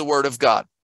is the word of God.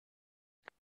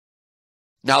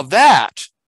 Now that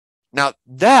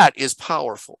is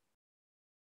powerful.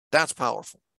 That's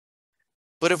powerful.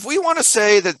 But if we want to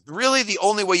say that really the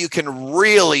only way you can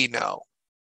really know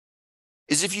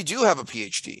is if you do have a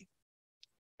PhD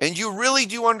and you really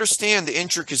do understand the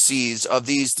intricacies of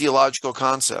these theological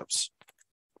concepts,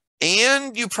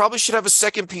 and you probably should have a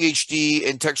second PhD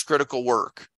in text critical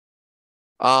work,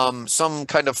 some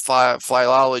kind of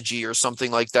philology or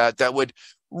something like that, that would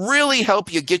really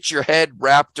help you get your head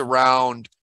wrapped around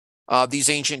these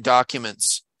ancient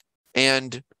documents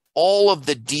and all of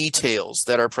the details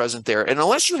that are present there. And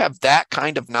unless you have that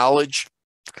kind of knowledge,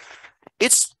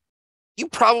 you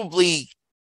probably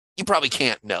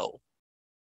can't know.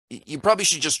 You probably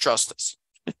should just trust us.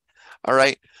 All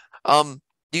right. Do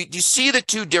you see the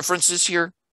two differences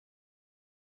here?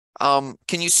 Can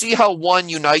you see how one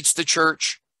unites the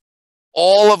church?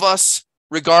 All of us,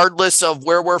 regardless of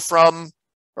where we're from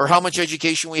or how much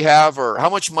education we have or how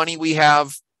much money we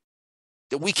have,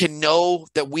 that we can know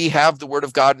that we have the word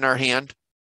of God in our hand,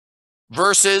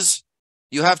 versus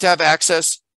you have to have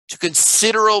access to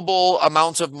considerable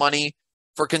amounts of money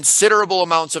for considerable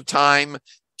amounts of time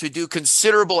to do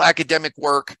considerable academic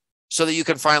work so that you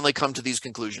can finally come to these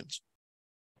conclusions.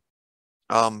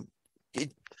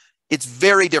 It's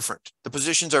very different. The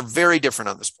positions are very different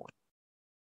on this point.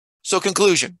 So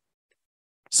conclusion,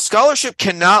 scholarship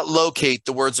cannot locate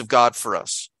the words of God for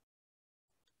us.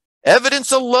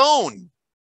 Evidence alone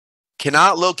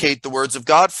cannot locate the words of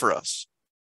God for us.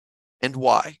 And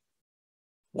why?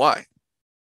 Why?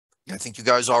 I think you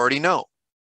guys already know.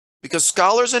 Because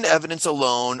scholars and evidence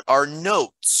alone are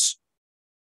notes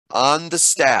on the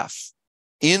staff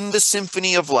in the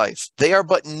symphony of life. They are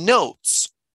but notes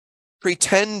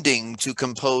pretending to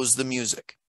compose the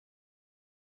music.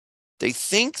 They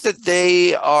think that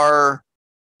they are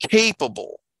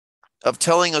capable of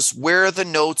telling us where the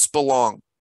notes belong,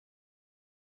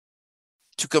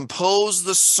 to compose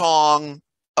the song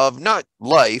of not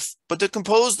life, but to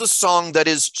compose the song that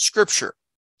is Scripture.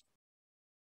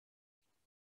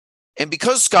 And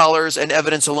because scholars and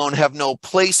evidence alone have no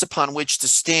place upon which to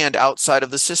stand outside of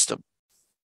the system,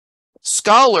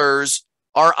 scholars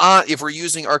are on, if we're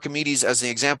using Archimedes as an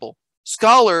example,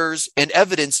 scholars and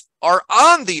evidence are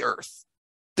on the earth.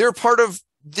 They're part of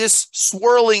this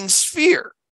swirling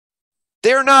sphere.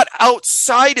 They're not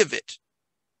outside of it,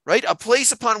 right? A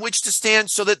place upon which to stand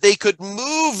so that they could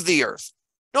move the earth.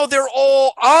 No, they're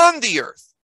all on the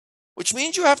earth, which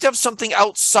means you have to have something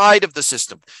outside of the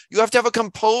system. You have to have a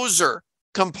composer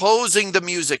composing the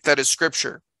music that is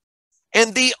Scripture.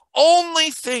 And the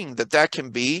only thing that can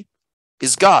be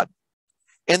is God.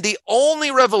 And the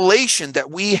only revelation that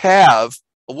we have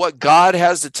of what God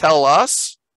has to tell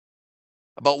us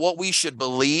about what we should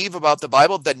believe about the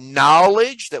Bible, the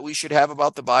knowledge that we should have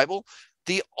about the Bible,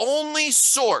 the only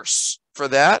source for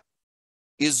that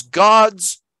is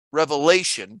God's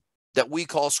revelation that we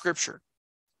call Scripture.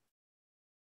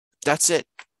 That's it.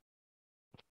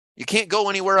 You can't go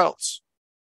anywhere else.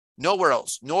 Nowhere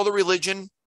else. No other religion,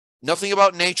 nothing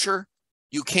about nature.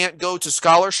 You can't go to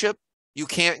scholarship. You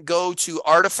can't go to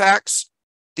artifacts.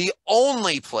 The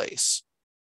only place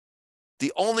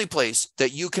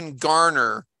that you can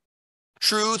garner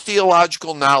true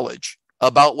theological knowledge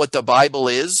about what the Bible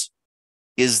is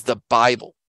the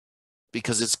Bible,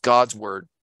 because it's God's word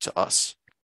to us.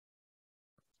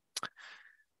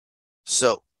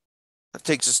 So that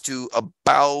takes us to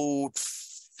about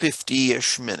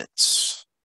 50-ish minutes.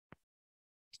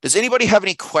 Does anybody have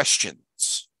any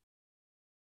questions?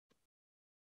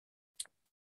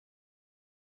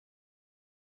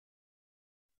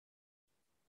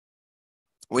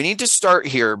 we need to start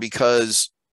here because,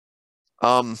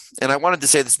 and I wanted to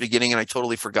say this at the beginning and I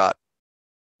totally forgot.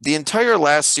 The entire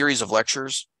last series of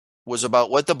lectures was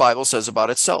about what the Bible says about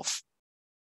itself.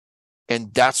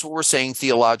 And that's what we're saying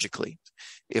theologically.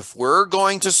 If we're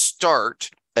going to start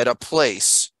at a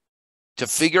place to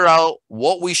figure out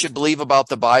what we should believe about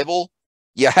the Bible,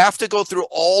 you have to go through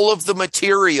all of the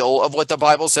material of what the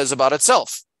Bible says about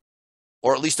itself,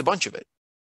 or at least a bunch of it.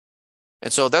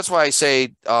 And so that's why I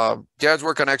say Dad's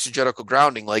work on exegetical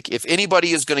grounding. Like, if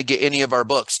anybody is going to get any of our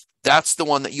books, that's the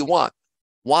one that you want.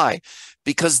 Why?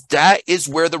 Because that is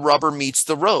where the rubber meets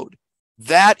the road.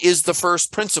 That is the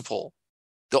first principle.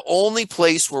 The only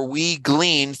place where we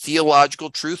glean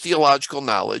true theological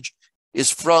knowledge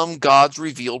is from God's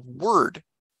revealed word.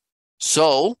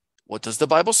 So, what does the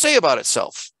Bible say about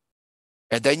itself?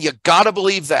 And then you got to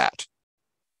believe that.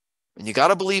 And you got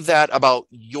to believe that about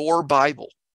your Bible,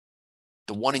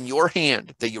 the one in your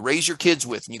hand that you raise your kids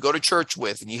with and you go to church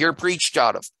with and you hear preached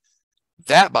out of.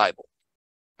 That Bible.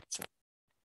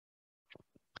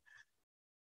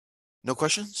 No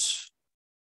questions?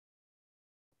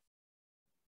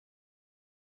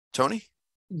 Tony?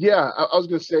 Yeah, I was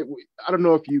going to say, I don't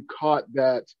know if you caught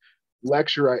that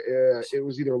lecture. It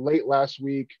was either late last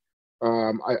week.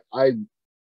 I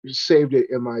saved it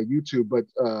in my YouTube, but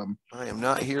I am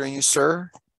not hearing you, sir.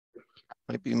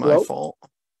 Might be my hello? fault.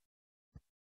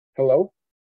 Hello?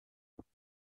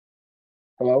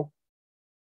 Hello?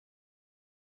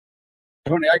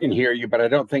 Tony, I can hear you, but I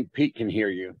don't think Pete can hear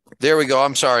you. There we go.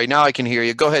 I'm sorry. Now I can hear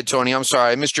you. Go ahead, Tony. I'm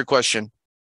sorry. I missed your question.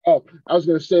 Oh, I was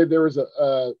going to say there was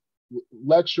a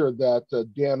lecture that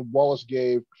Dan Wallace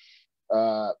gave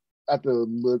at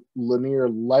the Lanier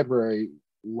Library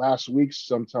last week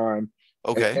sometime.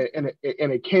 Okay. And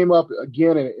it came up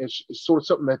again, and it's sort of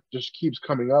something that just keeps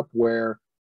coming up, where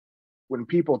when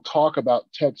people talk about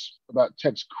text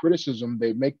criticism,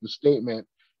 they make the statement,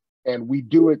 and we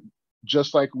do it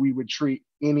just like we would treat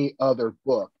any other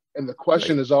book. And the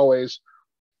question is always,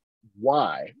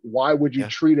 why? Why would you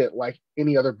treat it like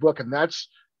any other book? And that's,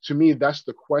 to me, that's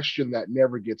the question that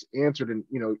never gets answered. And,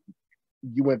 you know,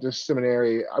 you went to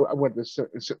seminary, I went to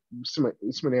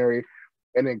seminary,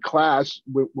 and in class,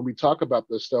 when we talk about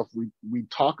this stuff, we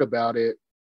talk about it,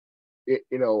 we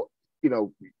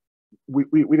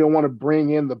don't want to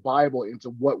bring in the Bible into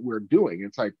what we're doing.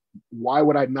 It's like, why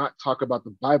would I not talk about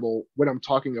the Bible when I'm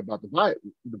talking about the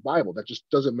Bible? That just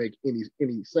doesn't make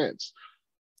any sense.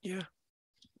 Yeah.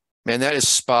 Man, that is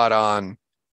spot on.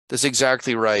 That's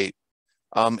exactly right.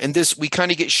 And this, we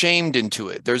kind of get shamed into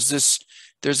it. There's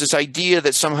this idea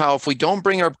that somehow if we don't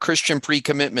bring our Christian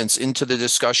pre-commitments into the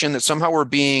discussion, that somehow we're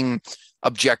being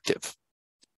objective,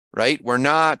 right? We're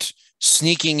not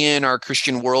sneaking in our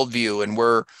Christian worldview, and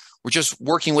we're just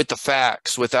working with the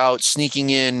facts without sneaking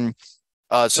in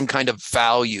some kind of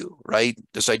value, right?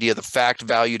 This idea of the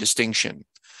fact-value distinction.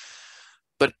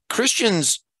 But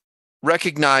Christians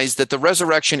recognize that the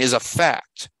resurrection is a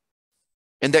fact,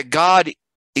 and that God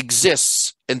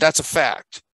exists, and that's a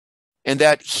fact, and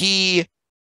that he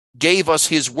gave us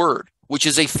his word, which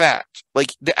is a fact.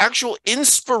 Like, the actual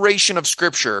inspiration of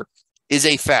Scripture is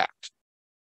a fact.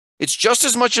 It's just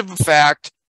as much of a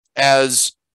fact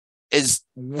as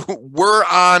we're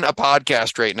on a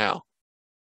podcast right now,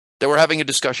 that we're having a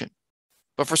discussion.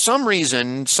 But for some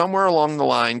reason, somewhere along the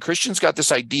line, Christians got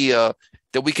this idea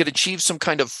that we could achieve some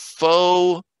kind of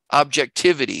faux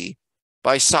objectivity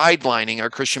by sidelining our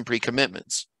Christian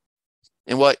pre-commitments.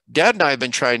 And what Dad and I have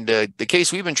been the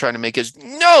case we've been trying to make is,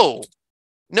 no,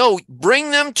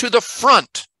 bring them to the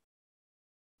front.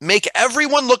 Make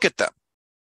everyone look at them.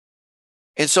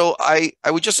 And so I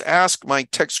would just ask my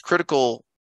text critical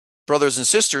brothers and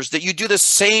sisters that you do the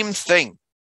same thing.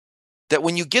 That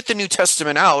when you get the New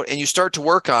Testament out and you start to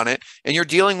work on it and you're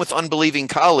dealing with unbelieving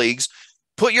colleagues,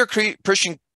 put your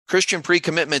Christian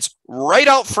pre-commitments right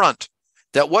out front.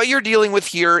 That what you're dealing with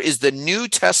here is the New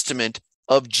Testament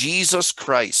of Jesus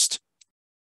Christ,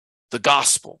 the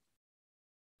gospel,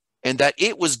 and that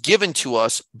it was given to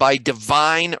us by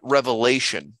divine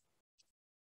revelation,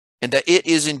 and that it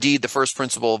is indeed the first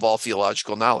principle of all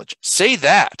theological knowledge. Say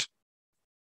that,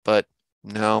 but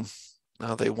no,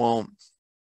 they won't.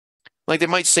 Like, they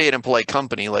might say it in polite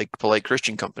company, like polite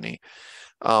Christian company,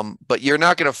 but you're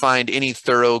not going to find any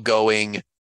thoroughgoing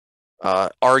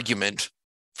argument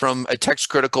from a text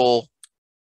critical,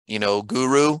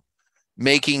 guru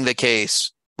making the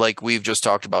case like we've just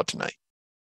talked about tonight.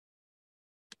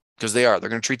 Because they're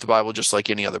going to treat the Bible just like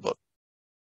any other book.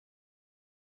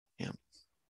 Yeah.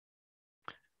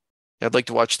 I'd like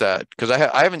to watch that, because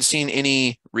I haven't seen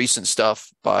any recent stuff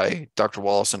by Dr.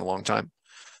 Wallace in a long time.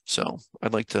 So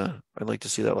I'd like to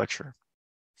see that lecture.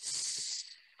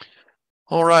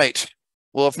 All right.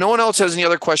 Well, if no one else has any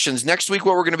other questions, next week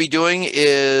what we're going to be doing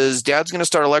is Dad's going to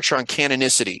start a lecture on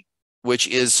canonicity, which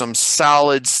is some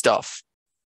solid stuff.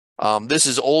 This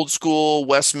is old school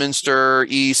Westminster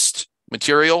East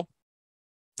material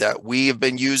that we have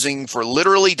been using for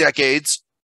literally decades,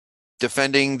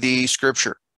 defending the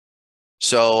scripture.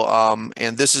 So,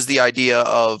 and this is the idea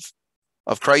of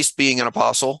Christ being an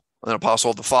apostle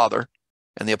of the Father,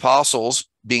 and the apostles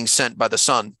being sent by the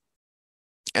Son,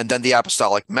 and then the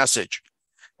apostolic message.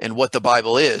 And what the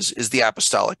Bible is the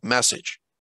apostolic message.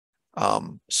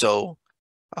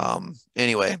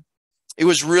 Anyway, it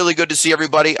was really good to see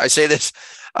everybody. I say this,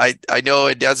 I know,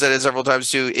 and Dad said it several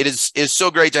times too. It's so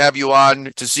great to have you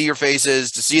on, to see your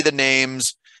faces, to see the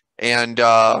names, and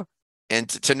to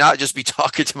not just be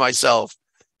talking to myself.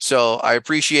 So I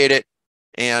appreciate it.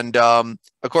 And of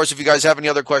course, if you guys have any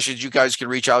other questions, you guys can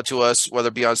reach out to us, whether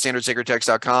it be on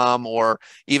standardsacredtext.com or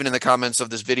even in the comments of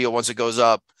this video once it goes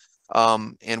up.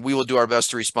 And we will do our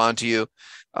best to respond to you.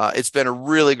 It's been a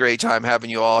really great time having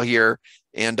you all here.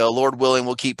 And Lord willing,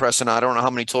 we'll keep pressing on. I don't know how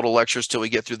many total lectures till we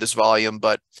get through this volume,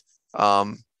 but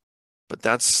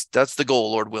that's the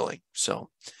goal, Lord willing. So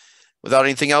without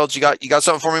anything else, you got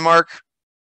something for me, Mark?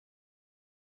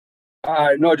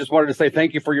 No, I just wanted to say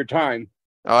thank you for your time.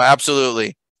 Oh,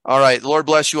 absolutely. All right. Lord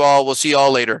bless you all. We'll see you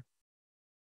all later.